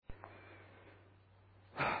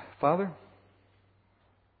Father,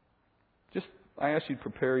 I ask you to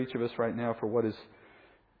prepare each of us right now for what is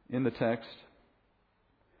in the text.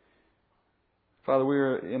 Father, we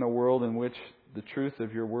are in a world in which the truth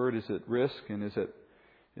of your word is at risk and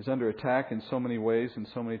is under attack in so many ways and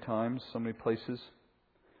so many times, so many places.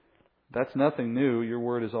 That's nothing new. Your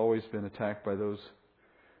word has always been attacked by those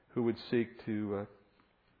who would seek to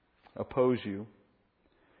oppose you.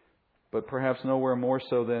 But perhaps nowhere more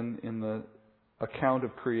so than in the account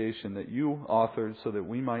of creation that you authored so that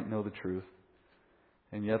we might know the truth.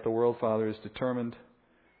 And yet the world, Father, is determined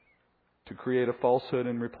to create a falsehood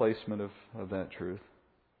in replacement of that truth.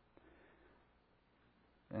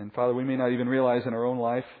 And Father, we may not even realize in our own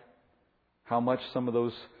life how much some of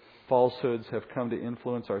those falsehoods have come to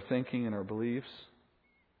influence our thinking and our beliefs,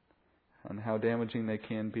 and how damaging they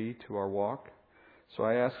can be to our walk. So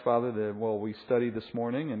I ask, Father, that while we study this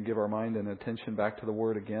morning and give our mind and attention back to the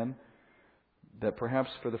Word again, that perhaps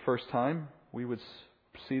for the first time we would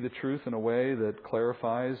see the truth in a way that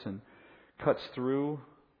clarifies and cuts through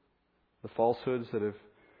the falsehoods that have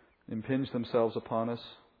impinged themselves upon us,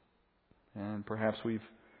 and perhaps we've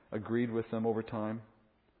agreed with them over time.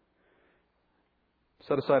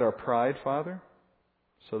 Set aside our pride, Father,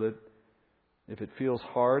 so that if it feels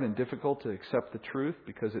hard and difficult to accept the truth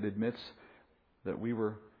because it admits that we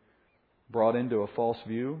were brought into a false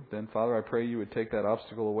view, then, Father, I pray you would take that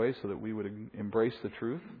obstacle away so that we would embrace the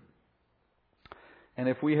truth. And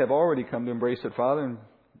if we have already come to embrace it, Father, and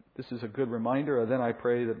this is a good reminder, then I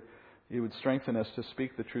pray that you would strengthen us to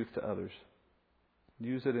speak the truth to others.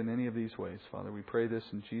 Use it in any of these ways, Father. We pray this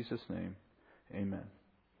in Jesus' name. Amen.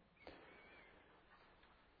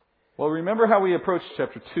 Well, remember how we approached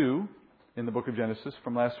chapter 2 in the book of Genesis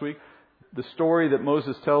from last week? The story that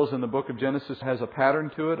Moses tells in the book of Genesis has a pattern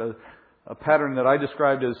to it, a pattern that I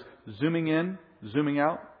described as zooming in, zooming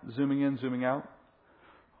out, zooming in, zooming out.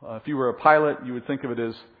 If you were a pilot, you would think of it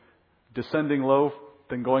as descending low,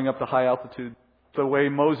 then going up to high altitude. The way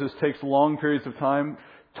Moses takes long periods of time,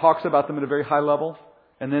 talks about them at a very high level,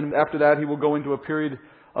 and then after that he will go into a period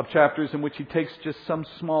of chapters in which he takes just some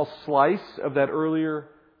small slice of that earlier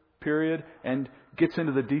period and gets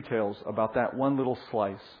into the details about that one little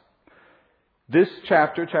slice. This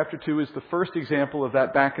chapter, chapter 2, is the first example of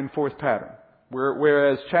that back and forth pattern.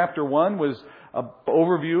 Whereas chapter 1 was an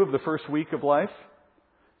overview of the first week of life,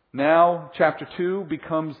 now chapter 2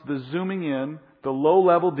 becomes the zooming in, the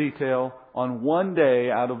low-level detail on one day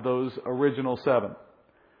out of those original 7.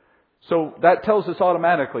 So that tells us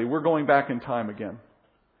automatically we're going back in time again.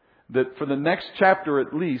 That for the next chapter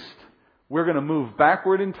at least, we're going to move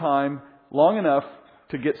backward in time long enough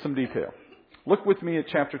to get some detail. Look with me at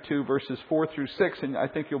chapter 2, verses 4 through 6, and I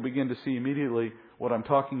think you'll begin to see immediately what I'm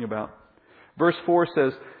talking about. Verse 4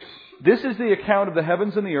 says, "This is the account of the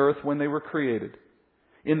heavens and the earth when they were created,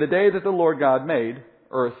 in the day that the Lord God made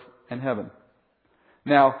earth and heaven.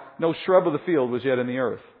 Now, no shrub of the field was yet in the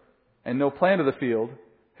earth, and no plant of the field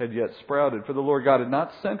had yet sprouted, for the Lord God had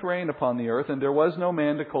not sent rain upon the earth, and there was no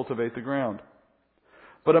man to cultivate the ground.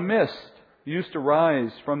 But a mist used to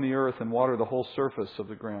rise from the earth and water the whole surface of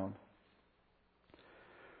the ground."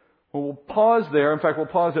 Well, we'll pause there. In fact, we'll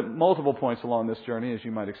pause at multiple points along this journey, as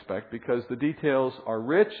you might expect, because the details are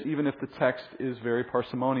rich, even if the text is very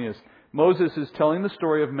parsimonious. Moses is telling the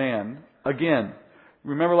story of man again.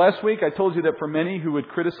 Remember last week I told you that for many who would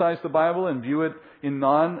criticize the Bible and view it in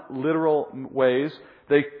non-literal ways,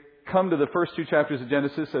 they come to the first 2 chapters of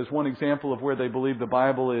Genesis as one example of where they believe the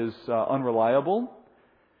Bible is unreliable.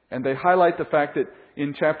 And they highlight the fact that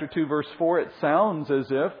in chapter 2, verse 4, it sounds as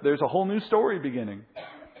if there's a whole new story beginning.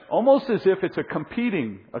 Almost as if it's a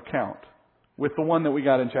competing account with the one that we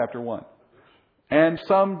got in chapter 1. And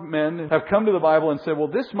some men have come to the Bible and said, well,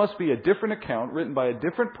 this must be a different account written by a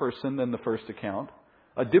different person than the first account,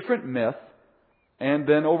 a different myth, and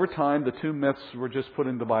then over time the 2 myths were just put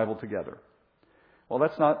in the Bible together. Well,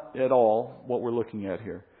 that's not at all what we're looking at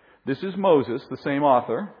here. This is Moses, the same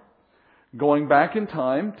author, going back in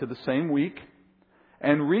time to the same week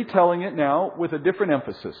and retelling it now with a different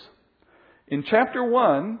emphasis. In chapter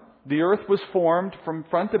 1, the earth was formed from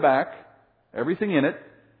front to back, everything in it,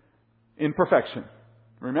 in perfection.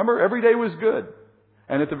 Remember, every day was good.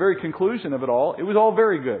 And at the very conclusion of it all, it was all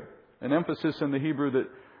very good. An emphasis in the Hebrew that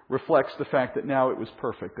reflects the fact that now it was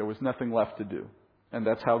perfect. There was nothing left to do. And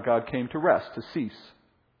that's how God came to rest, to cease.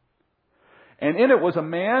 And in it was a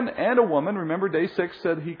man and a woman. Remember, day 6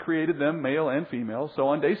 said He created them, male and female. So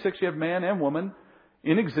on day 6 you have man and woman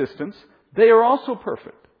in existence. They are also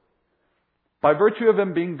perfect, by virtue of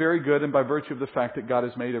them being very good and by virtue of the fact that God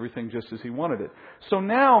has made everything just as He wanted it. So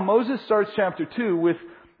now Moses starts chapter 2 with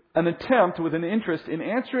an attempt with an interest in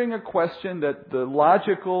answering a question that the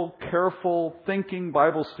logical, careful, thinking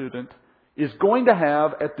Bible student is going to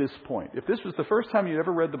have at this point. If this was the first time you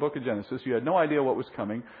ever read the book of Genesis, you had no idea what was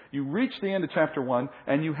coming, you reach the end of chapter 1,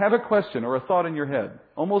 and you have a question or a thought in your head,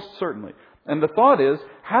 almost certainly. And the thought is,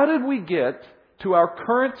 how did we get to our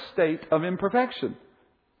current state of imperfection?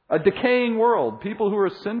 A decaying world, people who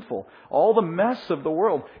are sinful, all the mess of the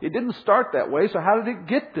world. It didn't start that way, so how did it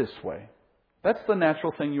get this way? That's the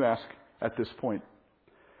natural thing you ask at this point.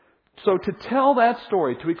 So to tell that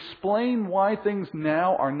story, to explain why things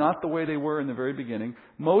now are not the way they were in the very beginning,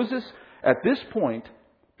 Moses, at this point,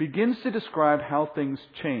 begins to describe how things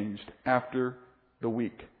changed after the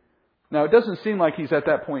week. Now, it doesn't seem like he's at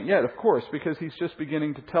that point yet, of course, because he's just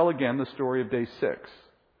beginning to tell again the story of day 6.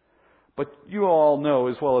 But you all know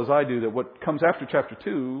as well as I do that what comes after chapter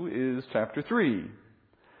 2 is chapter 3.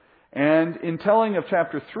 And in telling of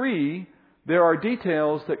chapter 3, there are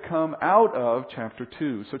details that come out of chapter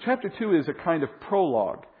 2. So chapter 2 is a kind of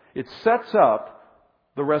prologue. It sets up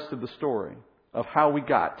the rest of the story of how we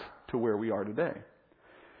got to where we are today.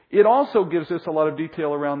 It also gives us a lot of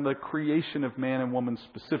detail around the creation of man and woman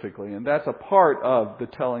specifically, and that's a part of the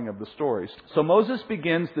telling of the stories. So Moses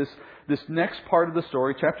begins this next part of the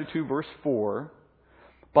story, chapter 2, verse 4,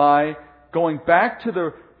 by going back to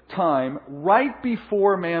the time right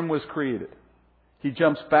before man was created. He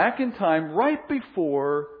jumps back in time right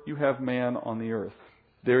before you have man on the earth.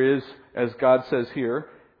 There is, as God says here,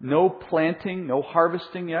 no planting, no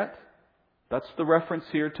harvesting yet. That's the reference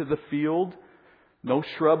here to the field. No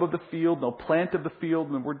shrub of the field, no plant of the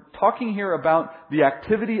field. And we're talking here about the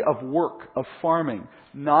activity of work, of farming,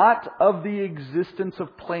 not of the existence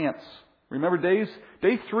of plants. Remember,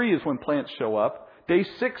 day 3 is when plants show up. Day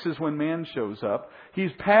 6 is when man shows up.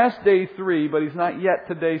 He's past day 3, but he's not yet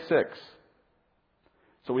to day 6.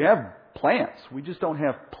 So we have plants. We just don't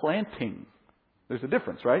have planting. There's a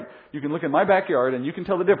difference, right? You can look at my backyard and you can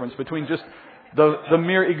tell the difference between just the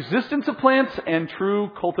mere existence of plants and true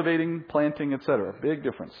cultivating, planting, etc. Big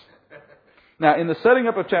difference. Now, in the setting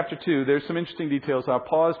up of chapter 2, there's some interesting details. I'll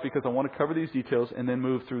pause because I want to cover these details and then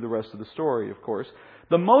move through the rest of the story, of course.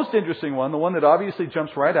 The most interesting one, the one that obviously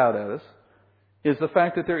jumps right out at us, is the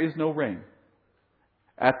fact that there is no rain.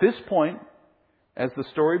 At this point, as the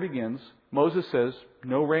story begins, Moses says,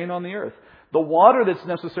 no rain on the earth. The water that's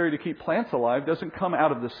necessary to keep plants alive doesn't come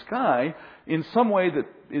out of the sky in some way that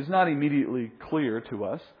is not immediately clear to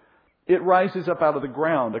us. It rises up out of the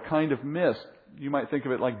ground, a kind of mist. You might think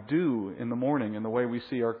of it like dew in the morning in the way we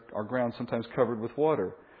see our ground sometimes covered with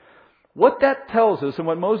water. What that tells us, and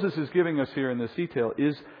what Moses is giving us here in this detail,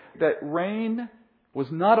 is that rain was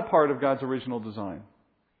not a part of God's original design.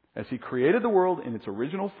 As He created the world in its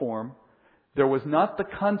original form, there was not the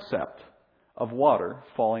concept of water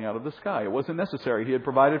falling out of the sky. It wasn't necessary. He had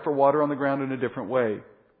provided for water on the ground in a different way.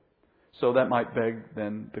 So that might beg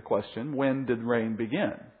then the question, when did rain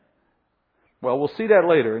begin? Well, we'll see that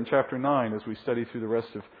later in chapter 9 as we study through the rest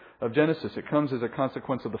of Genesis. It comes as a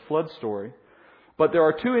consequence of the flood story. But there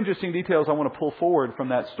are two interesting details I want to pull forward from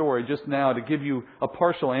that story just now to give you a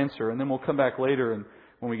partial answer, and then we'll come back later and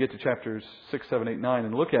when we get to chapters 6, 7, 8, 9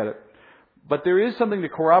 and look at it. But there is something to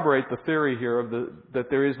corroborate the theory here of that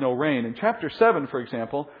there is no rain. In chapter 7, for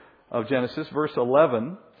example, of Genesis, verse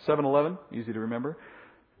 11, 7:11, easy to remember,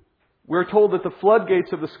 we're told that the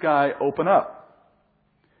floodgates of the sky open up.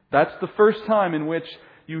 That's the first time in which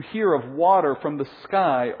you hear of water from the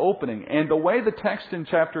sky opening. And the way the text in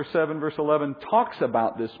chapter 7, verse 11 talks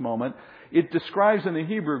about this moment, it describes in the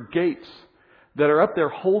Hebrew gates that are up there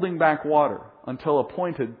holding back water until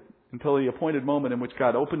the appointed moment in which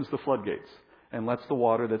God opens the floodgates and lets the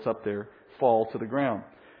water that's up there fall to the ground.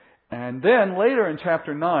 And then later in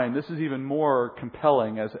chapter 9, this is even more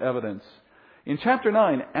compelling as evidence. In chapter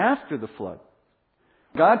 9, after the flood,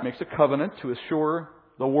 God makes a covenant to assure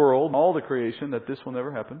the world, all the creation, that this will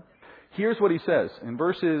never happen. Here's what He says. In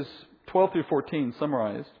verses 12 through 14,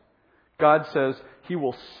 summarized, God says He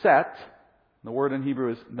will set, the word in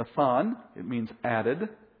Hebrew is nathan, it means added.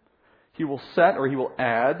 He will set, or He will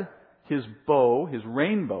add, His bow, His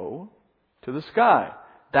rainbow, to the sky.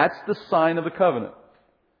 That's the sign of the covenant.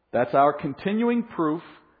 That's our continuing proof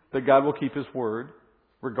that God will keep His word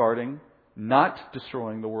regarding not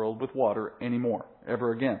destroying the world with water anymore,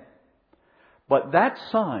 ever again. But that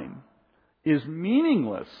sign is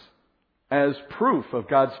meaningless as proof of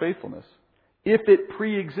God's faithfulness if it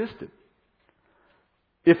pre-existed.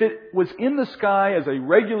 If it was in the sky as a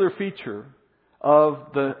regular feature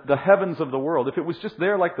of the heavens of the world, if it was just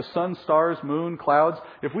there like the sun, stars, moon, clouds,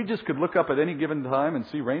 if we just could look up at any given time and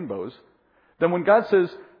see rainbows, then when God says,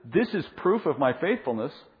 this is proof of my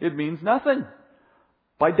faithfulness, it means nothing.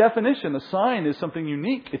 By definition, a sign is something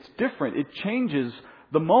unique. It's different. It changes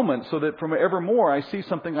the moment so that from evermore I see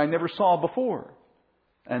something I never saw before.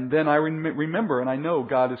 And then I remember and I know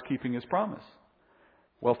God is keeping His promise.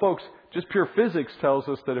 Well, folks, just pure physics tells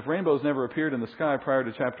us that if rainbows never appeared in the sky prior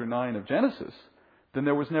to chapter 9 of Genesis, then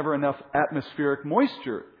there was never enough atmospheric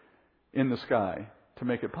moisture in the sky to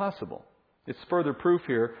make it possible. It's further proof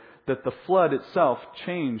here that the flood itself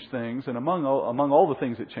changed things, and among all the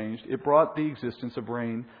things it changed, it brought the existence of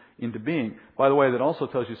rain into being. By the way, that also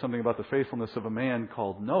tells you something about the faithfulness of a man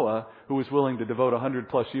called Noah, who was willing to devote 100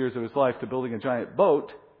 plus years of his life to building a giant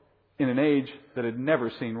boat in an age that had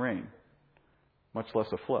never seen rain, much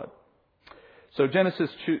less a flood. So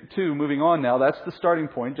Genesis 2, moving on now, that's the starting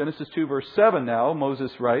point. Genesis 2 verse 7 now,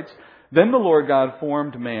 Moses writes, "Then the Lord God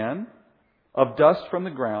formed man of dust from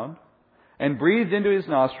the ground and breathed into his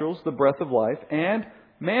nostrils the breath of life, and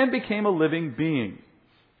man became a living being."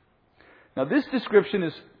 Now this description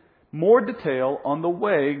is more detail on the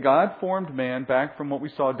way God formed man back from what we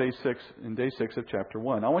saw in day 6 of chapter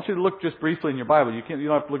 1. I want you to look just briefly in your Bible. You don't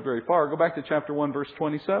have to look very far. Go back to chapter 1 verse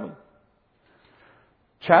 27.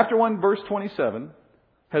 Chapter 1 verse 27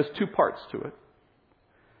 has two parts to it.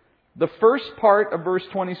 The first part of verse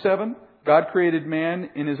 27, God created man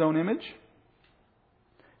in His own image.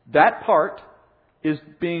 That part is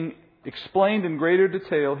being explained in greater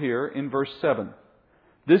detail here in verse 7.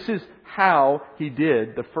 This is how He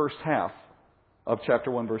did the first half of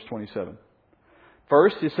chapter 1 verse 27.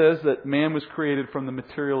 First, He says that man was created from the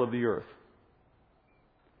material of the earth.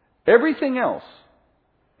 Everything else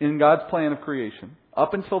in God's plan of creation,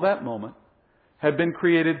 up until that moment, had been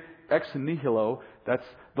created ex nihilo. That's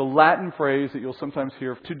the Latin phrase that you'll sometimes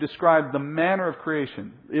hear to describe the manner of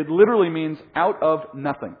creation. It literally means out of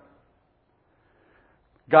nothing.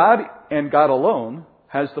 God, and God alone,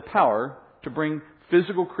 has the power to bring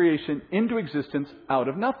physical creation into existence out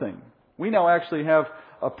of nothing. We now actually have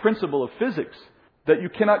a principle of physics that you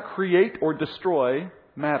cannot create or destroy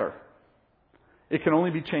matter. It can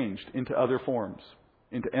only be changed into other forms,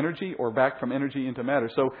 into energy or back from energy into matter.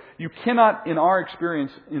 So you cannot, in our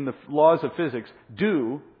experience in the laws of physics,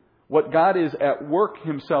 do what God is at work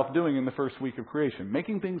Himself doing in the first week of creation,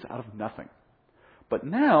 making things out of nothing. But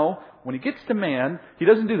now, when He gets to man, He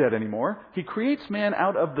doesn't do that anymore. He creates man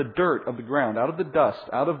out of the dirt of the ground, out of the dust,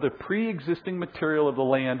 out of the pre-existing material of the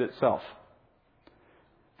land itself.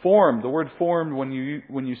 Formed, the word formed, when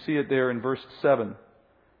you see it there in verse 7.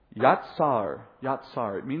 Yatsar,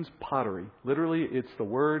 it means pottery. Literally, it's the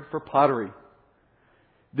word for pottery.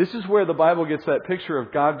 This is where the Bible gets that picture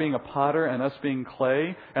of God being a potter and us being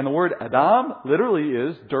clay. And the word Adam literally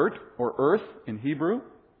is dirt or earth in Hebrew.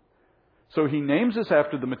 So He names us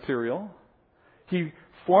after the material. He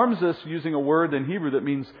forms us using a word in Hebrew that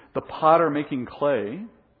means the potter making clay.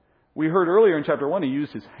 We heard earlier in chapter 1 He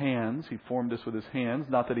used His hands. He formed us with His hands.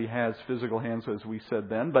 Not that He has physical hands as we said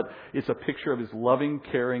then, but it's a picture of His loving,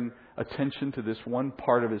 caring attention to this one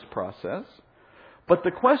part of His process. But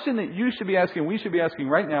the question that you should be asking, we should be asking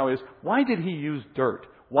right now is, why did He use dirt?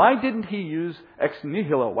 Why didn't He use ex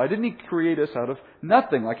nihilo? Why didn't He create us out of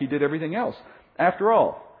nothing like He did everything else? After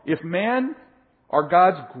all, if man are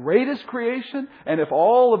God's greatest creation, and if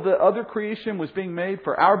all of the other creation was being made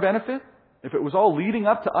for our benefit, if it was all leading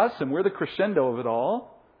up to us and we're the crescendo of it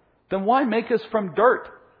all, then why make us from dirt?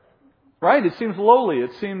 Right? It seems lowly. It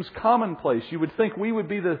seems commonplace. You would think we would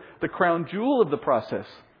be the crown jewel of the process.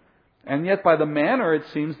 And yet by the manner it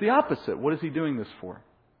seems the opposite. What is He doing this for?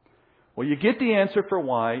 Well, you get the answer for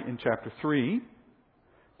why in chapter 3.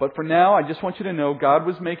 But for now, I just want you to know God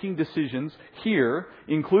was making decisions here,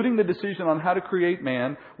 including the decision on how to create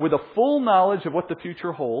man, with a full knowledge of what the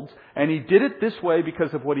future holds. And He did it this way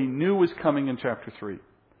because of what He knew was coming in chapter 3.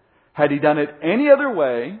 Had He done it any other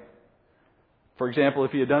way, for example,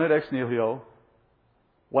 if He had done it ex nihilo,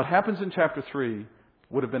 what happens in chapter 3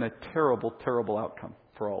 would have been a terrible, terrible outcome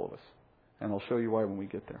for all of us. And I'll show you why when we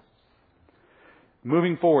get there.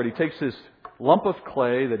 Moving forward, He takes this lump of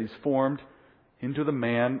clay that He's formed into the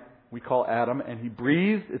man we call Adam, and He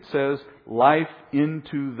breathed, it says, life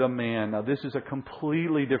into the man. Now this is a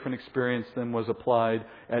completely different experience than was applied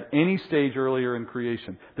at any stage earlier in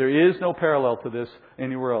creation. There is no parallel to this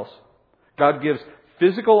anywhere else. God gives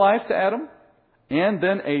physical life to Adam, and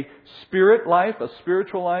then a spirit life, a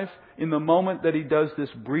spiritual life, in the moment that He does this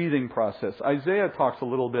breathing process. Isaiah talks a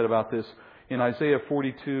little bit about this in Isaiah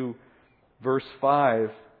 42, verse 5,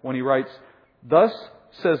 when he writes, "Thus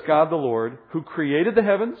says God the Lord, who created the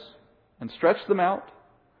heavens and stretched them out,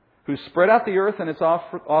 who spread out the earth and its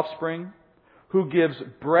offspring, who gives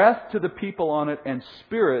breath to the people on it and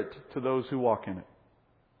spirit to those who walk in it."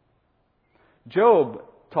 Job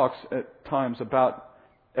talks at times about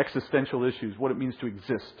existential issues, what it means to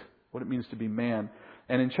exist, what it means to be man.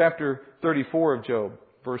 And in chapter 34 of Job,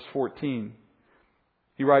 verse 14,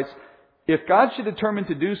 he writes, "If God should determine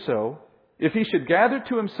to do so, if He should gather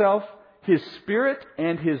to Himself His Spirit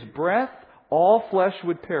and His breath, all flesh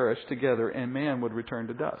would perish together and man would return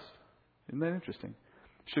to dust." Isn't that interesting?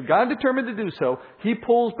 Should God determine to do so, He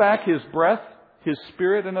pulls back His breath, His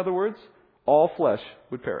Spirit, in other words, all flesh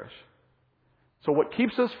would perish. So what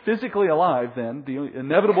keeps us physically alive then, the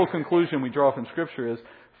inevitable conclusion we draw from Scripture is,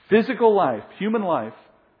 physical life, human life,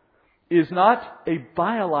 is not a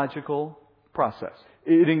biological process.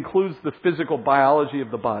 It includes the physical biology of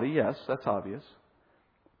the body, yes, that's obvious.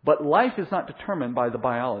 But life is not determined by the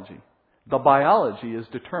biology. The biology is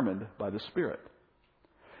determined by the Spirit.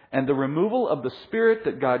 And the removal of the Spirit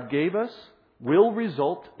that God gave us will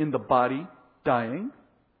result in the body dying.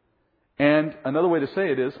 And another way to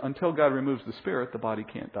say it is, until God removes the Spirit, the body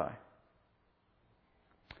can't die.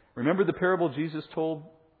 Remember the parable Jesus told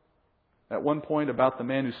at one point about the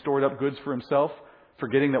man who stored up goods for himself,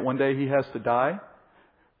 forgetting that one day he has to die?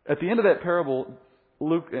 At the end of that parable,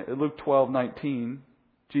 Luke 12:19,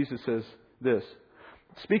 Jesus says this,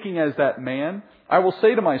 speaking as that man, "I will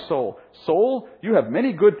say to my soul, Soul, you have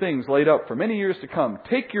many good things laid up for many years to come.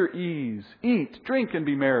 Take your ease, eat, drink, and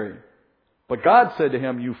be merry." But God said to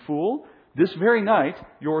him, "You fool, this very night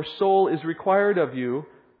your soul is required of you,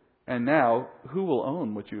 and now who will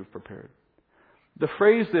own what you have prepared?" The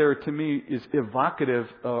phrase there to me is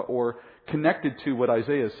evocative or connected to what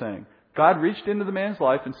Isaiah is saying. God reached into the man's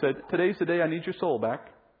life and said, "Today's the day I need your soul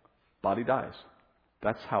back." Body dies.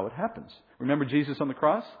 That's how it happens. Remember Jesus on the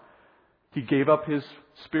cross? He gave up His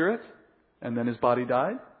Spirit and then His body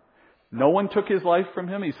died. No one took His life from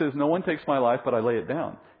Him. He says, "No one takes my life, but I lay it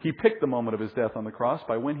down." He picked the moment of His death on the cross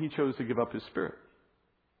by when He chose to give up His Spirit.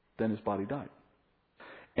 Then His body died.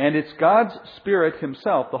 And it's God's Spirit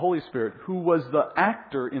Himself, the Holy Spirit, who was the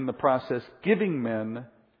actor in the process, giving men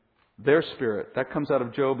their spirit. That comes out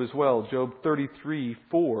of Job as well. Job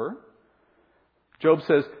 33:4. Job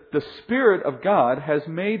says, "The Spirit of God has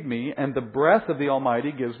made me, and the breath of the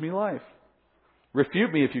Almighty gives me life.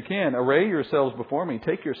 Refute me if you can. Array yourselves before me.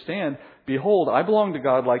 Take your stand. Behold, I belong to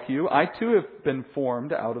God like you. I too have been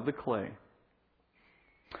formed out of the clay."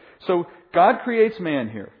 So God creates man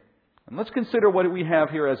here. And let's consider what we have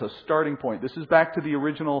here as a starting point. This is back to the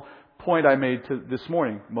original point I made this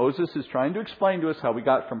morning. Moses is trying to explain to us how we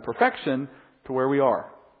got from perfection to where we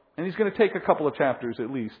are. And he's going to take a couple of chapters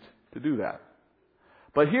at least to do that.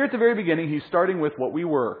 But here at the very beginning, he's starting with what we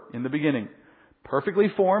were in the beginning. Perfectly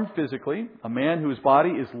formed physically, a man whose body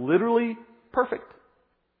is literally perfect.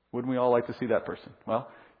 Wouldn't we all like to see that person? Well,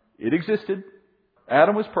 it existed.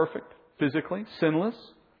 Adam was perfect physically, sinless.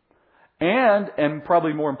 And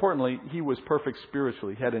probably more importantly, he was perfect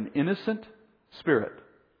spiritually. He had an innocent spirit.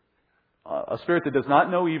 A spirit that does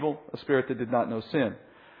not know evil, a spirit that did not know sin.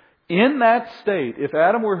 In that state, if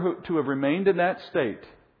Adam were to have remained in that state,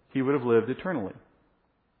 he would have lived eternally.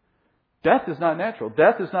 Death is not natural.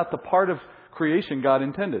 Death is not the part of creation God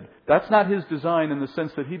intended. That's not His design in the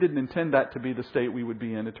sense that He didn't intend that to be the state we would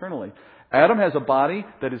be in eternally. Adam has a body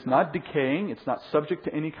that is not decaying. It's not subject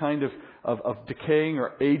to any kind of decaying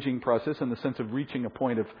or aging process in the sense of reaching a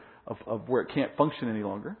point of where it can't function any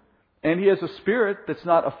longer. And he has a spirit that's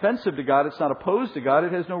not offensive to God. It's not opposed to God.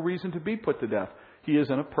 It has no reason to be put to death. He is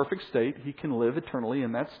in a perfect state. He can live eternally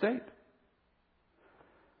in that state.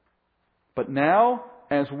 But now,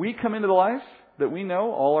 as we come into the life that we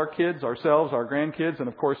know, all our kids, ourselves, our grandkids, and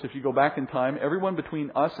of course, if you go back in time, everyone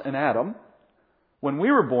between us and Adam, when we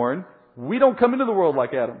were born, we don't come into the world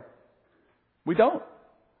like Adam. We don't.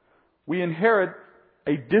 We inherit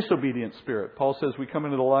a disobedient spirit. Paul says we come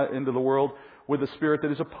into the world with a spirit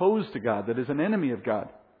that is opposed to God, that is an enemy of God.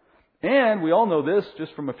 And we all know this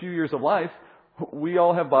just from a few years of life. We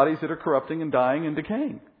all have bodies that are corrupting and dying and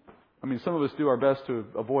decaying. I mean, some of us do our best to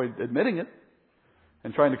avoid admitting it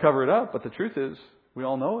and trying to cover it up, but the truth is, we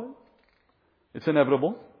all know it. It's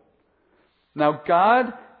inevitable. Now,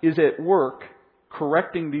 God is at work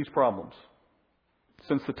correcting these problems.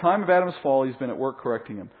 Since the time of Adam's fall, He's been at work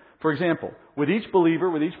correcting them. For example, with each believer,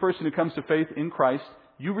 with each person who comes to faith in Christ,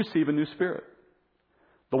 you receive a new spirit.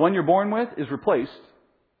 The one you're born with is replaced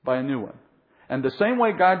by a new one. And the same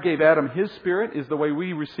way God gave Adam his spirit is the way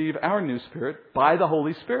we receive our new spirit by the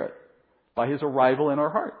Holy Spirit, by His arrival in our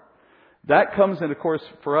heart. That comes in, of course,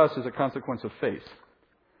 for us as a consequence of faith.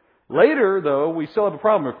 Later, though, we still have a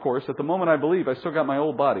problem, of course. At the moment I believe, I still got my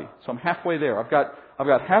old body. So I'm halfway there. I've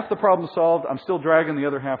got half the problem solved. I'm still dragging the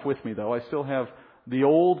other half with me, though. I still have the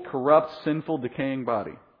old, corrupt, sinful, decaying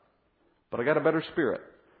body. But I got a better spirit.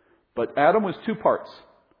 But Adam was two parts.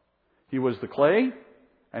 He was the clay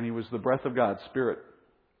And He was the breath of God, Spirit.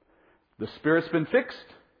 The Spirit's been fixed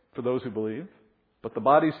for those who believe, but the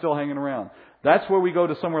body's still hanging around. That's where we go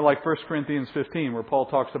to somewhere like 1 Corinthians 15, where Paul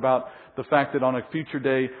talks about the fact that on a future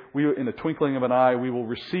day, in a twinkling of an eye, we will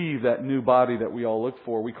receive that new body that we all look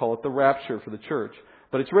for. We call it the rapture for the church.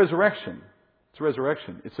 But it's resurrection. It's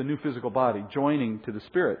resurrection. It's a new physical body joining to the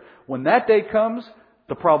Spirit. When that day comes,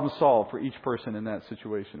 the problem's solved for each person in that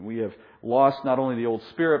situation. We have lost not only the old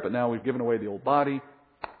spirit, but now we've given away the old body.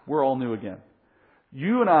 We're all new again.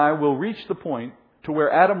 You and I will reach the point to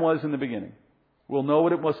where Adam was in the beginning. We'll know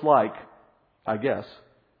what it was like, I guess,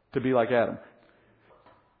 to be like Adam.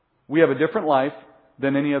 We have a different life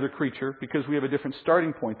than any other creature because we have a different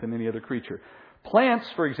starting point than any other creature. Plants,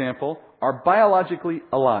 for example, are biologically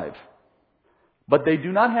alive. But they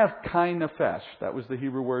do not have kai nefesh. That was the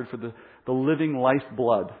Hebrew word for the living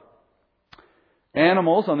lifeblood.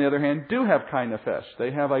 Animals, on the other hand, do have kai nefesh.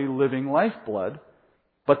 They have a living lifeblood,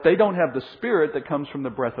 but they don't have the spirit that comes from the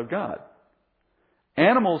breath of God.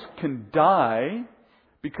 Animals can die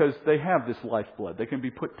because they have this lifeblood. They can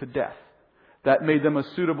be put to death. That made them a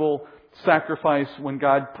suitable sacrifice when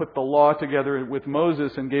God put the law together with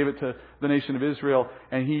Moses and gave it to the nation of Israel.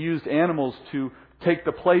 And He used animals to take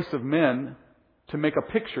the place of men, to make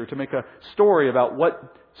a picture, to make a story about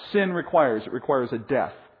what sin requires. It requires a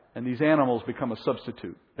death. And these animals become a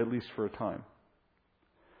substitute, at least for a time.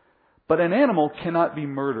 But an animal cannot be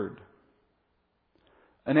murdered.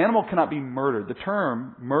 An animal cannot be murdered. The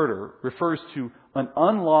term murder refers to an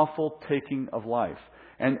unlawful taking of life.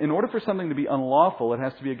 And in order for something to be unlawful, it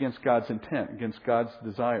has to be against God's intent, against God's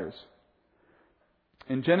desires.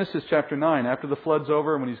 In Genesis chapter 9, after the flood's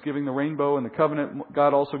over, when He's giving the rainbow and the covenant,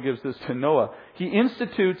 God also gives this to Noah. He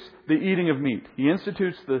institutes the eating of meat. He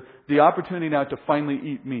institutes the opportunity now to finally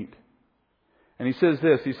eat meat. And He says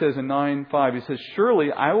this, He says in 9:5, He says,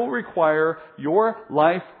 "Surely I will require your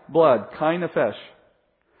life blood, kai nefesh.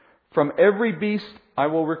 From every beast I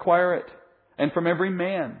will require it, and from every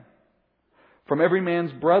man. From every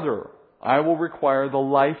man's brother I will require the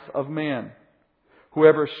life of man.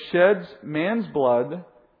 Whoever sheds man's blood,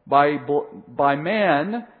 by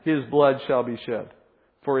man his blood shall be shed.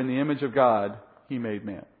 For in the image of God He made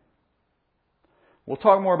man." We'll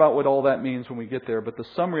talk more about what all that means when we get there, but the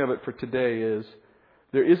summary of it for today is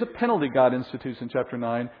there is a penalty God institutes in chapter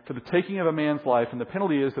 9 for the taking of a man's life, and the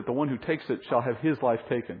penalty is that the one who takes it shall have his life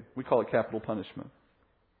taken. We call it capital punishment.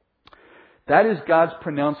 That is God's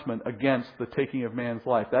pronouncement against the taking of man's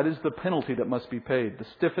life. That is the penalty that must be paid, the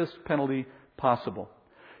stiffest penalty possible.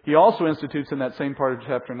 He also institutes in that same part of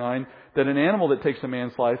chapter 9 that an animal that takes a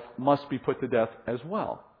man's life must be put to death as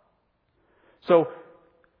well. So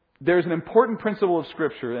there's an important principle of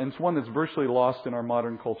Scripture, and it's one that's virtually lost in our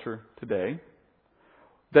modern culture today,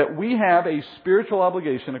 that we have a spiritual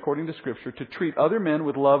obligation, according to Scripture, to treat other men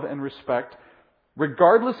with love and respect,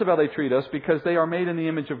 regardless of how they treat us, because they are made in the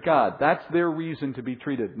image of God. That's their reason to be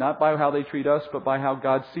treated. Not by how they treat us, but by how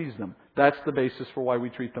God sees them. That's the basis for why we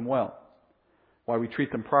treat them well, why we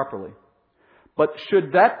treat them properly. But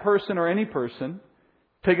should that person or any person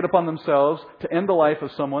take it upon themselves to end the life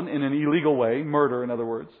of someone in an illegal way, murder in other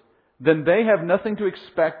words, then they have nothing to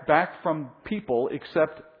expect back from people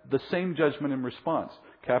except the same judgment in response.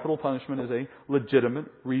 Capital punishment is a legitimate,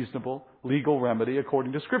 reasonable, legal remedy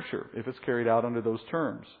according to Scripture, if it's carried out under those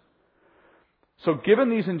terms. So given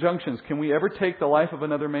these injunctions, can we ever take the life of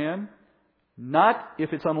another man? Not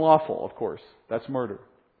if it's unlawful, of course. That's murder.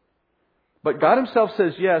 But God Himself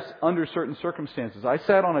says yes under certain circumstances. I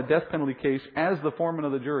sat on a death penalty case as the foreman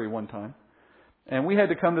of the jury one time, and we had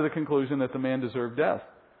to come to the conclusion that the man deserved death.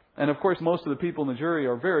 And of course, most of the people in the jury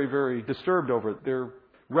are very, very disturbed over it. They're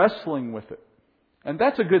wrestling with it. And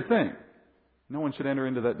that's a good thing. No one should enter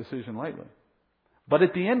into that decision lightly. But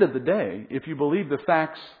at the end of the day, if you believe the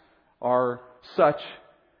facts are such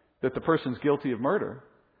that the person's guilty of murder,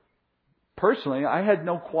 personally, I had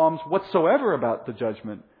no qualms whatsoever about the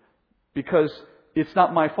judgment because it's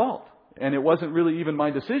not my fault. And it wasn't really even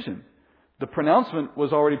my decision. The pronouncement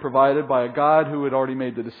was already provided by a God who had already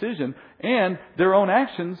made the decision, and their own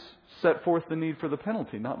actions set forth the need for the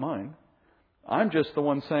penalty, not mine. I'm just the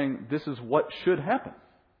one saying this is what should happen.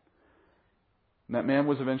 And that man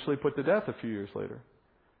was eventually put to death a few years later.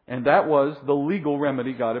 And that was the legal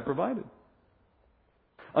remedy God had provided.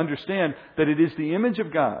 Understand that it is the image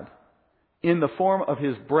of God in the form of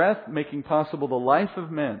His breath making possible the life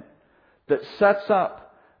of men that sets up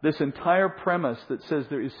this entire premise that says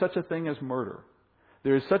there is such a thing as murder.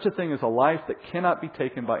 There is such a thing as a life that cannot be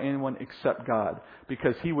taken by anyone except God.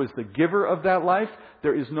 Because He was the giver of that life.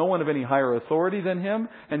 There is no one of any higher authority than Him.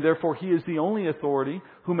 And therefore He is the only authority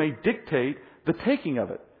who may dictate the taking of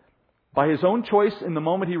it. by his own choice in the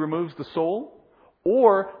moment he removes the soul,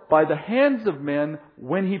 or by the hands of men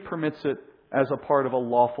when he permits it as a part of a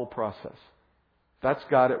lawful process. That's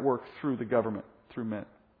God at work through the government, through men.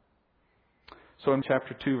 So in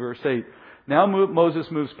chapter 2, verse 8, now Moses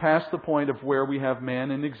moves past the point of where we have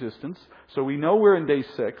man in existence. So we know we're in day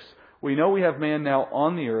 6. We know we have man now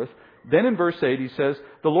on the earth. Then in verse 8 he says,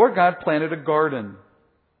 the Lord God planted a garden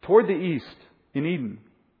toward the east in Eden.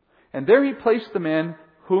 And there he placed the man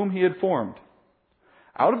whom he had formed.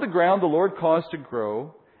 Out of the ground the Lord caused to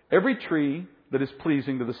grow every tree that is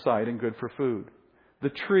pleasing to the sight and good for food. The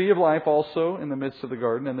tree of life also in the midst of the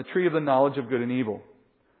garden, and the tree of the knowledge of good and evil.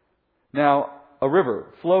 Now a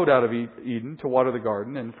river flowed out of Eden to water the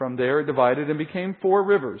garden, and from there it divided and became 4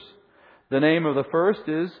 rivers. The name of the first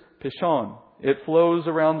is Pishon. It flows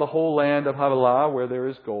around the whole land of Havilah where there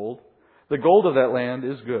is gold. The gold of that land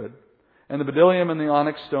is good, and the bdellium and the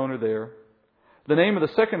onyx stone are there. The name of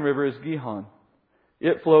the second river is Gihon.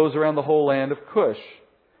 It flows around the whole land of Cush.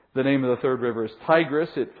 The name of the third river is Tigris.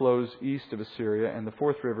 It flows east of Assyria, and the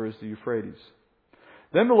fourth river is the Euphrates.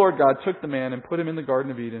 Then the Lord God took the man and put him in the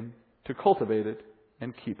Garden of Eden to cultivate it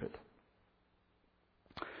and keep it.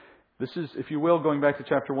 This is, if you will, going back to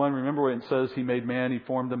chapter 1, remember when it says he made man, he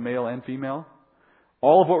formed them male and female?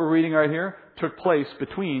 All of what we're reading right here took place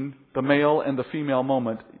between the male and the female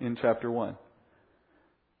moment in chapter 1.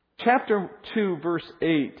 Chapter 2, verse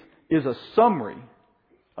 8 is a summary,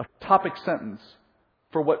 a topic sentence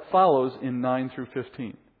for what follows in 9 through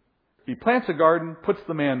 15. He plants a garden, puts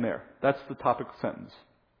the man there. That's the topic sentence.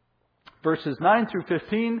 Verses 9 through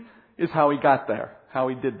 15 is how he got there, how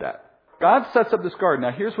he did that. God sets up this garden.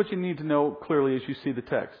 Now here's what you need to know clearly as you see the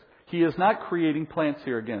text. He is not creating plants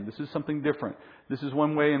here again. This is something different. This is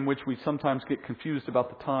one way in which we sometimes get confused about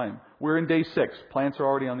the time. We're in day 6. Plants are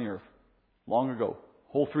already on the earth. Long ago.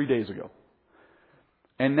 Whole 3 days ago.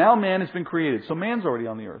 And now man has been created. So man's already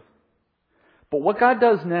on the earth. But what God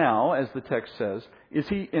does now, as the text says, is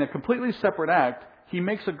he, in a completely separate act, he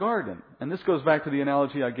makes a garden. And this goes back to the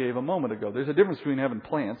analogy I gave a moment ago. There's a difference between having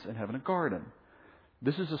plants and having a garden.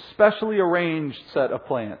 This is a specially arranged set of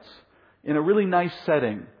plants in a really nice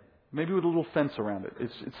setting, maybe with a little fence around it.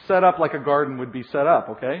 It's set up like a garden would be set up,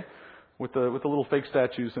 okay? With the little fake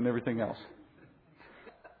statues and everything else.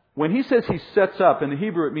 When he says he sets up, in the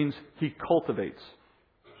Hebrew it means he cultivates.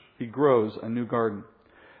 He grows a new garden.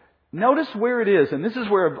 Notice where it is, and this is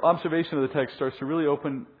where observation of the text starts to really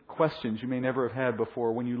open questions you may never have had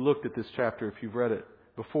before when you looked at this chapter if you've read it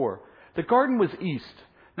before. The garden was east.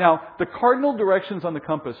 Now, the cardinal directions on the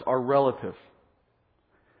compass are relative.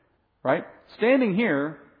 Right? Standing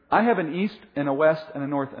here, I have an east and a west and a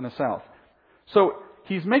north and a south. So,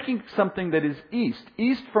 he's making something that is east.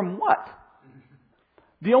 East from what?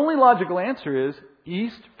 The only logical answer is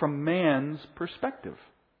east from man's perspective.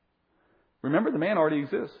 Remember, the man already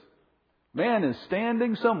exists. Man is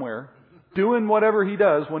standing somewhere, doing whatever he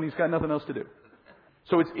does when he's got nothing else to do.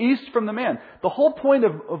 So it's east from the man. The whole point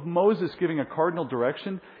of Moses giving a cardinal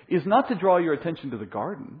direction is not to draw your attention to the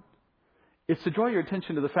garden. It's to draw your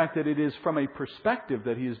attention to the fact that it is from a perspective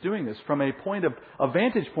that he is doing this, from a point of a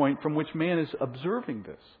vantage point from which man is observing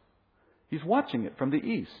this. He's watching it from the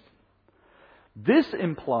east. This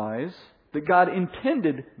implies that God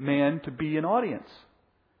intended man to be an audience.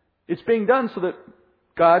 It's being done so that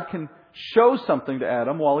God can show something to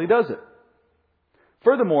Adam while he does it.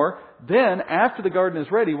 Furthermore, then, after the garden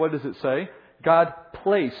is ready, what does it say? God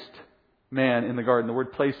placed man in the garden. The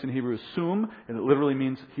word placed in Hebrew is sum, and it literally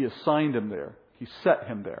means he assigned him there. He set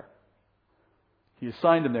him there. He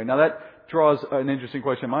assigned him there. Now that draws an interesting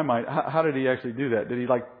question in my mind. How did he actually do that? Did he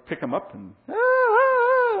pick him up and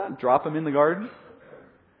drop him in the garden?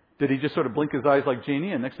 Did he just sort of blink his eyes like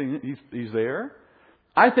Genie and next thing he's there?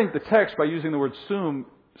 I think the text, by using the word sum,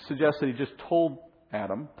 suggests that he just told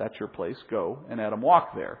Adam, that's your place, go. And Adam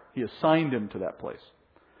walked there. He assigned him to that place.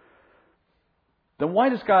 Then why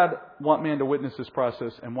does God want man to witness this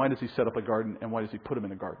process? And why does he set up a garden? And why does he put him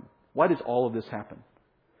in a garden? Why does all of this happen?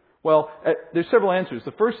 Well, there's several answers.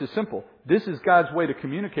 The first is simple. This is God's way to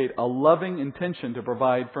communicate a loving intention to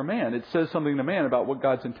provide for man. It says something to man about what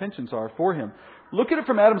God's intentions are for him. Look at it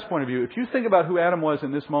from Adam's point of view. If you think about who Adam was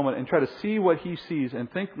in this moment and try to see what he sees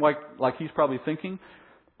and think like he's probably thinking,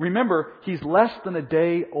 remember, he's less than a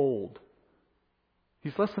day old.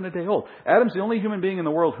 He's less than a day old. Adam's the only human being in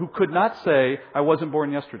the world who could not say, I wasn't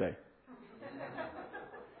born yesterday.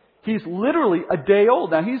 He's literally a day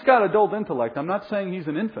old. Now, he's got adult intellect. I'm not saying he's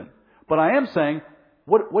an infant. But I am saying,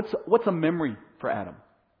 what's a memory for Adam?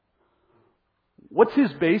 What's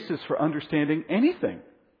his basis for understanding anything?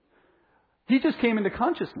 He just came into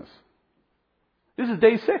consciousness. This is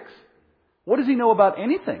day 6. What does he know about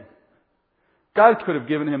anything? God could have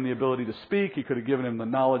given him the ability to speak. He could have given him the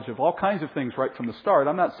knowledge of all kinds of things right from the start.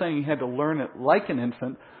 I'm not saying he had to learn it like an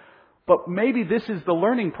infant, but maybe this is the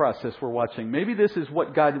learning process we're watching. Maybe this is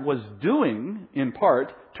what God was doing, in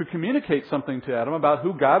part, to communicate something to Adam about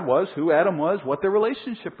who God was, who Adam was, what their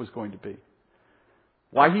relationship was going to be,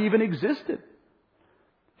 why he even existed.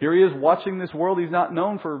 Here he is watching this world he's not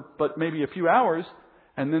known for but maybe a few hours,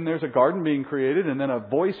 and then there's a garden being created, and then a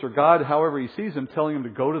voice or God, however he sees him, telling him to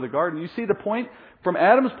go to the garden. You see the point? From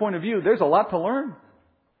Adam's point of view, there's a lot to learn.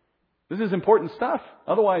 This is important stuff.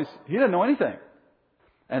 Otherwise, he didn't know anything.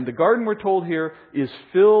 And the garden, we're told here, is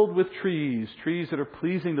filled with trees that are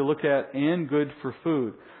pleasing to look at and good for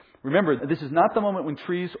food. Remember, this is not the moment when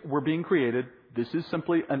trees were being created. This is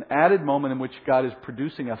simply an added moment in which God is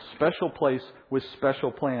producing a special place with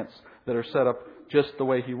special plants that are set up just the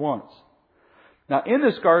way he wants. Now, in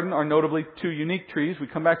this garden are notably two unique trees. We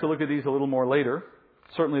come back to look at these a little more later.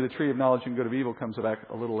 Certainly the tree of knowledge and good of evil comes back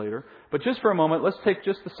a little later. But just for a moment, let's take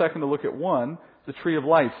just a second to look at one, the tree of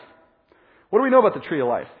life. What do we know about the tree of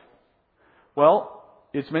life? Well,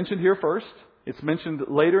 it's mentioned here first. It's mentioned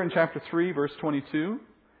later in chapter 3, verse 22.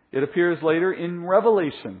 It appears later in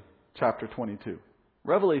Revelation chapter 22.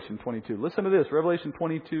 Revelation 22. Listen to this. Revelation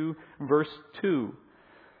 22, verse 2.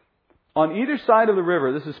 On either side of the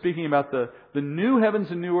river, this is speaking about the new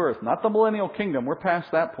heavens and new earth, not the millennial kingdom. We're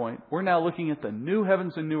past that point. We're now looking at the new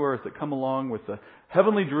heavens and new earth that come along with the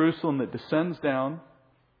heavenly Jerusalem that descends down.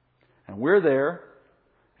 And we're there.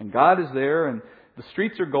 And God is there. And the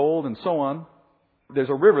streets are gold and so on. There's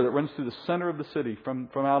a river that runs through the center of the city from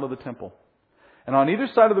out of the temple. And on either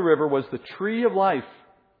side of the river was the tree of life,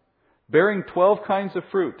 bearing 12 kinds of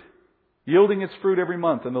fruit, yielding its fruit every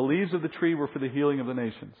month. And the leaves of the tree were for the healing of the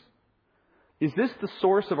nations. Is this the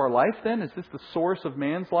source of our life then? Is this the source of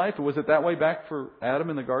man's life? Or was it that way back for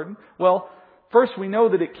Adam in the garden? Well, first we know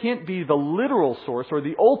that it can't be the literal source or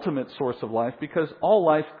the ultimate source of life because all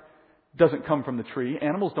life doesn't come from the tree.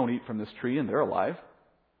 Animals don't eat from this tree and they're alive.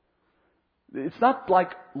 It's not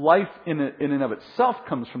like life in and of itself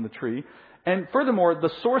comes from the tree. And furthermore,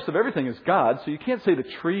 the source of everything is God, so you can't say the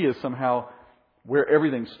tree is somehow where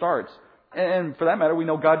everything starts. And for that matter, we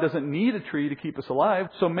know God doesn't need a tree to keep us alive.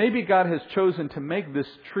 So maybe God has chosen to make this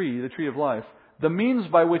tree, the tree of life, the means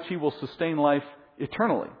by which he will sustain life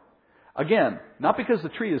eternally. Again, not because the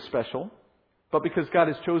tree is special, but because God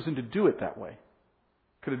has chosen to do it that way.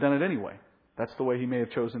 Could have done it anyway. That's the way he may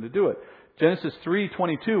have chosen to do it. Genesis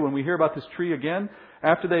 3:22, when we hear about this tree again,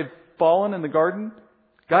 after they've fallen in the garden,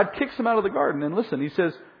 God kicks them out of the garden. And listen, he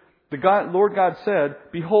says, Lord God said,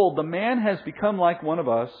 "Behold, the man has become like one of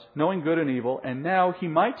us, knowing good and evil, and now he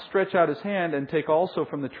might stretch out his hand and take also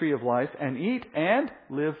from the tree of life and eat and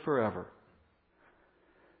live forever."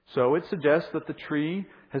 So it suggests that the tree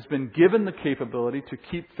has been given the capability to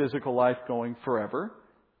keep physical life going forever.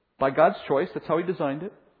 By God's choice, that's how he designed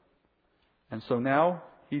it. And so now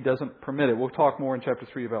he doesn't permit it. We'll talk more in chapter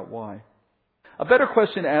 3 about why. A better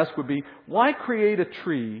question to ask would be, why create a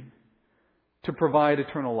tree to provide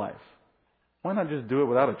eternal life? Why not just do it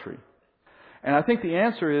without a tree? And I think the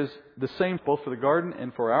answer is the same both for the garden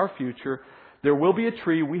and for our future. There will be a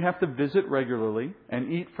tree we have to visit regularly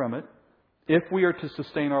and eat from it if we are to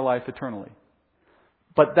sustain our life eternally.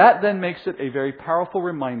 But that then makes it a very powerful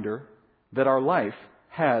reminder that our life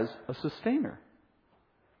has a sustainer.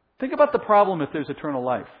 Think about the problem if there's eternal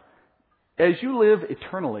life. As you live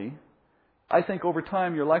eternally, I think over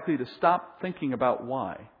time you're likely to stop thinking about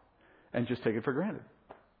why and just take it for granted.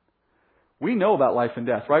 We know about life and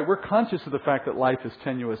death, right? We're conscious of the fact that life is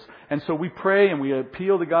tenuous. And so we pray and we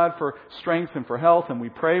appeal to God for strength and for health. And we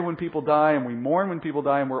pray when people die and we mourn when people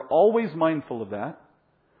die. And we're always mindful of that.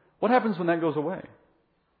 What happens when that goes away?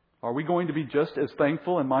 Are we going to be just as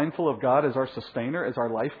thankful and mindful of God as our sustainer, as our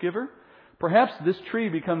life giver? Perhaps this tree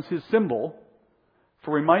becomes his symbol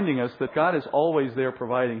for reminding us that God is always there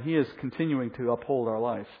providing. He is continuing to uphold our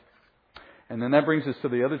life. And then that brings us to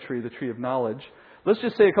the other tree, the tree of knowledge. Let's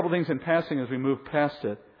just say a couple things in passing as we move past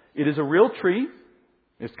it. It is a real tree.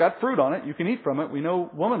 It's got fruit on it. You can eat from it. We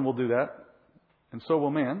know woman will do that. And so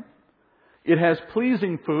will man. It has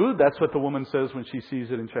pleasing food. That's what the woman says when she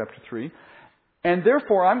sees it in chapter 3. And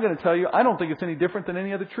therefore, I'm going to tell you, I don't think it's any different than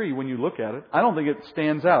any other tree when you look at it. I don't think it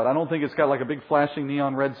stands out. I don't think it's got like a big flashing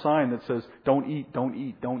neon red sign that says, "Don't eat, don't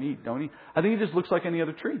eat, don't eat, don't eat." I think it just looks like any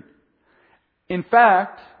other tree. In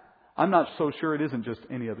fact, I'm not so sure it isn't just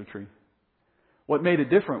any other tree. What made it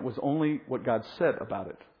different was only what God said about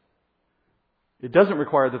it. It doesn't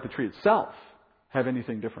require that the tree itself have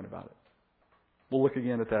anything different about it. We'll look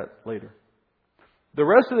again at that later. The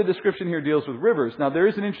rest of the description here deals with rivers. Now, there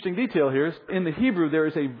is an interesting detail here. In the Hebrew, there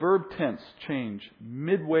is a verb tense change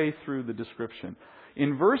midway through the description.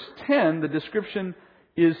 In verse 10, the description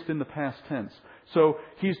is in the past tense. So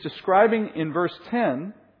he's describing in verse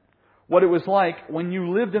 10 what it was like when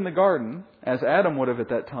you lived in the garden, as Adam would have at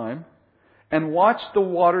that time, and watched the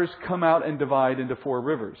waters come out and divide into 4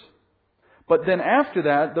 rivers. But then after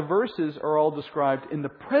that, the verses are all described in the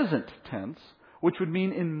present tense, which would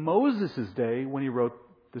mean in Moses' day when he wrote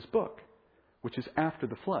this book, which is after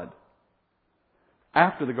the flood,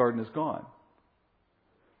 after the garden is gone.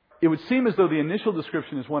 It would seem as though the initial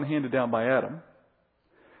description is one handed down by Adam,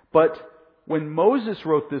 but when Moses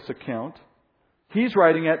wrote this account, he's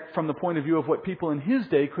writing it from the point of view of what people in his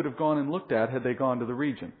day could have gone and looked at had they gone to the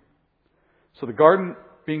region. So the garden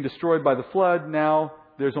being destroyed by the flood, now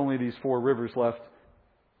there's only these 4 rivers left.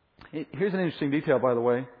 Here's an interesting detail, by the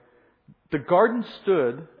way. The garden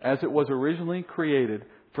stood, as it was originally created,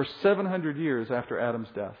 for 700 years after Adam's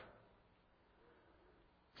death.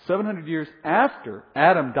 700 years after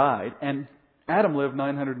Adam died, and Adam lived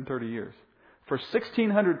 930 years. For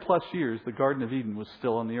 1,600 plus years, the Garden of Eden was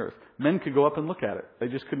still on the earth. Men could go up and look at it. They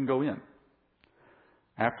just couldn't go in.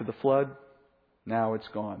 After the flood, now it's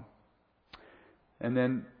gone. And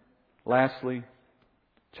then, lastly,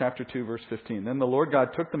 chapter 2, verse 15. Then the Lord God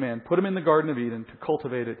took the man, put him in the Garden of Eden to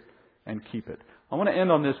cultivate it and keep it. I want to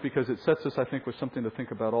end on this because it sets us, I think, with something to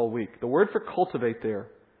think about all week. The word for cultivate there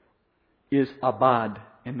is abad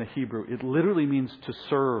in the Hebrew. It literally means to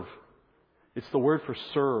serve. It's the word for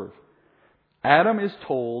serve. Adam is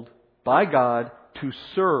told by God to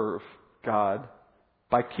serve God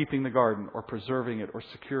by keeping the garden or preserving it or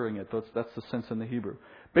securing it. That's the sense in the Hebrew.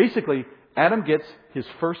 Basically, Adam gets his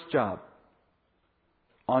first job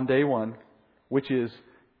on day 1, which is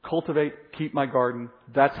cultivate, keep my garden.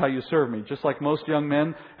 That's how you serve me. Just like most young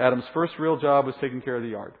men, Adam's first real job was taking care of the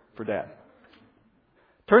yard for Dad.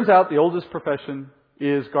 Turns out the oldest profession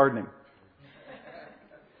is gardening.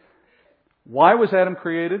 Why was Adam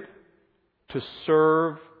created? To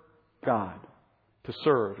serve God. To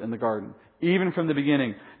serve in the garden. Even from the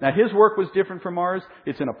beginning. Now his work was different from ours.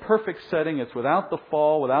 It's in a perfect setting. It's without the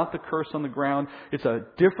fall, without the curse on the ground. It's a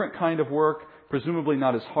different kind of work. Presumably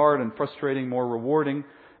not as hard and frustrating, more rewarding.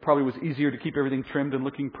 Probably was easier to keep everything trimmed and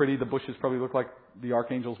looking pretty. The bushes probably looked like the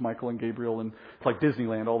archangels Michael and Gabriel, and it's like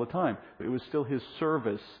Disneyland all the time. It was still his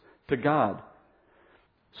service to God.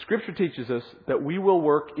 Scripture teaches us that we will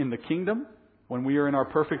work in the kingdom when we are in our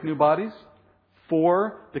perfect new bodies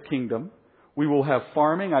for the kingdom. We will have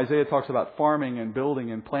farming. Isaiah talks about farming and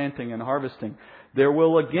building and planting and harvesting. There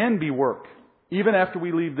will again be work, even after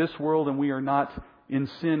we leave this world and we are not in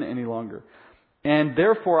sin any longer. And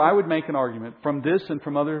therefore, I would make an argument from this and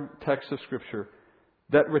from other texts of Scripture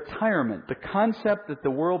that retirement, the concept that the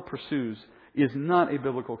world pursues, is not a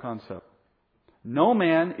biblical concept. No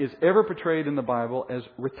man is ever portrayed in the Bible as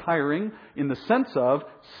retiring in the sense of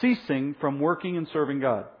ceasing from working and serving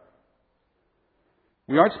God.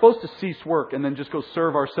 We aren't supposed to cease work and then just go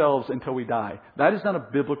serve ourselves until we die. That is not a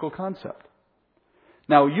biblical concept.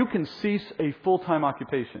 Now, you can cease a full-time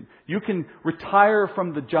occupation. You can retire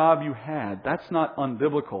from the job you had. That's not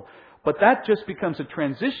unbiblical. But that just becomes a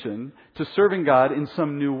transition to serving God in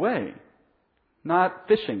some new way. Not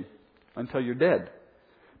fishing until you're dead.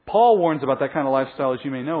 Paul warns about that kind of lifestyle, as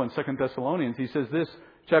you may know, in 2 Thessalonians. He says this,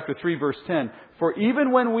 chapter 3, verse 10. For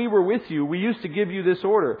even when we were with you, we used to give you this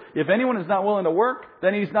order. If anyone is not willing to work,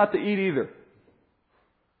 then he's not to eat either.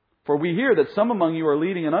 For we hear that some among you are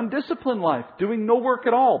leading an undisciplined life, doing no work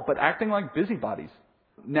at all, but acting like busybodies.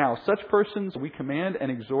 Now, such persons we command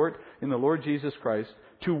and exhort in the Lord Jesus Christ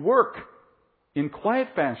to work in quiet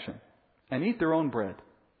fashion and eat their own bread.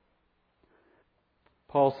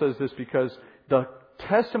 Paul says this because the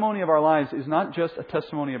testimony of our lives is not just a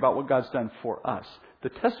testimony about what God's done for us. The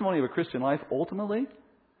testimony of a Christian life ultimately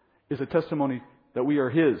is a testimony that we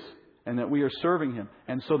are His and that we are serving Him.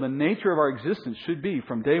 And so the nature of our existence should be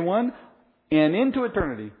from day one and into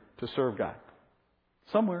eternity to serve God.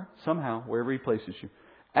 Somewhere, somehow, wherever He places you.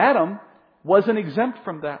 Adam wasn't exempt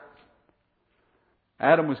from that.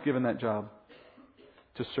 Adam was given that job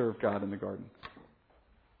to serve God in the garden.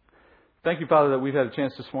 Thank you, Father, that we've had a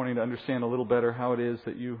chance this morning to understand a little better how it is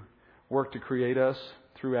that you worked to create us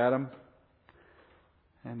through Adam.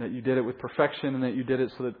 And that you did it with perfection, and that you did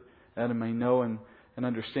it so that Adam may know and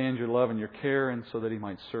understand your love and your care, and so that he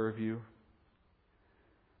might serve you.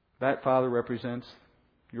 That, Father, represents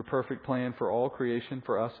your perfect plan for all creation,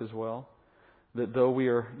 for us as well. That though we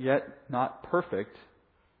are yet not perfect,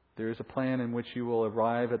 there is a plan in which you will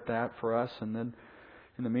arrive at that for us, and then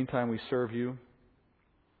in the meantime we serve you.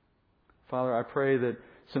 Father, I pray that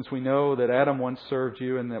since we know that Adam once served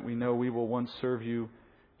you and that we know we will once serve you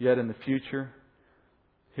yet in the future,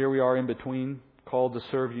 here we are in between, called to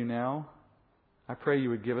serve you now. I pray you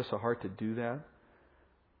would give us a heart to do that.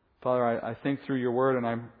 Father, I think through your word and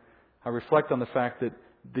I reflect on the fact that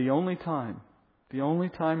the only time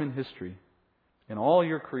in history, in all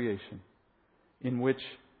your creation, in which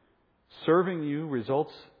serving you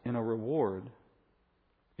results in a reward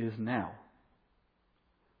is now.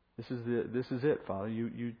 This is it, Father.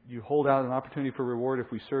 You hold out an opportunity for reward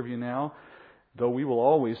if we serve you now, though we will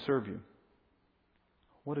always serve you.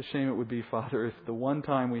 What a shame it would be, Father, if the one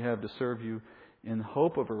time we have to serve you in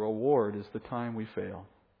hope of a reward is the time we fail.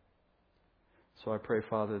 So I pray,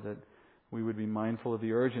 Father, that we would be mindful of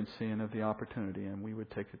the urgency and of the opportunity, and we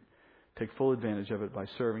would take full advantage of it by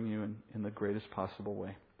serving you in the greatest possible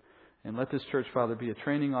way. And let this church, Father, be a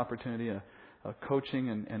training opportunity, a coaching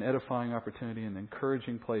and edifying opportunity, an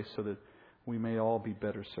encouraging place so that we may all be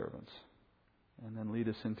better servants. And then lead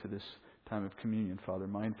us into this time of communion, Father,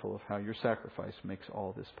 mindful of how your sacrifice makes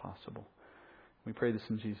all this possible. We pray this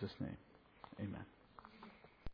in Jesus' name. Amen.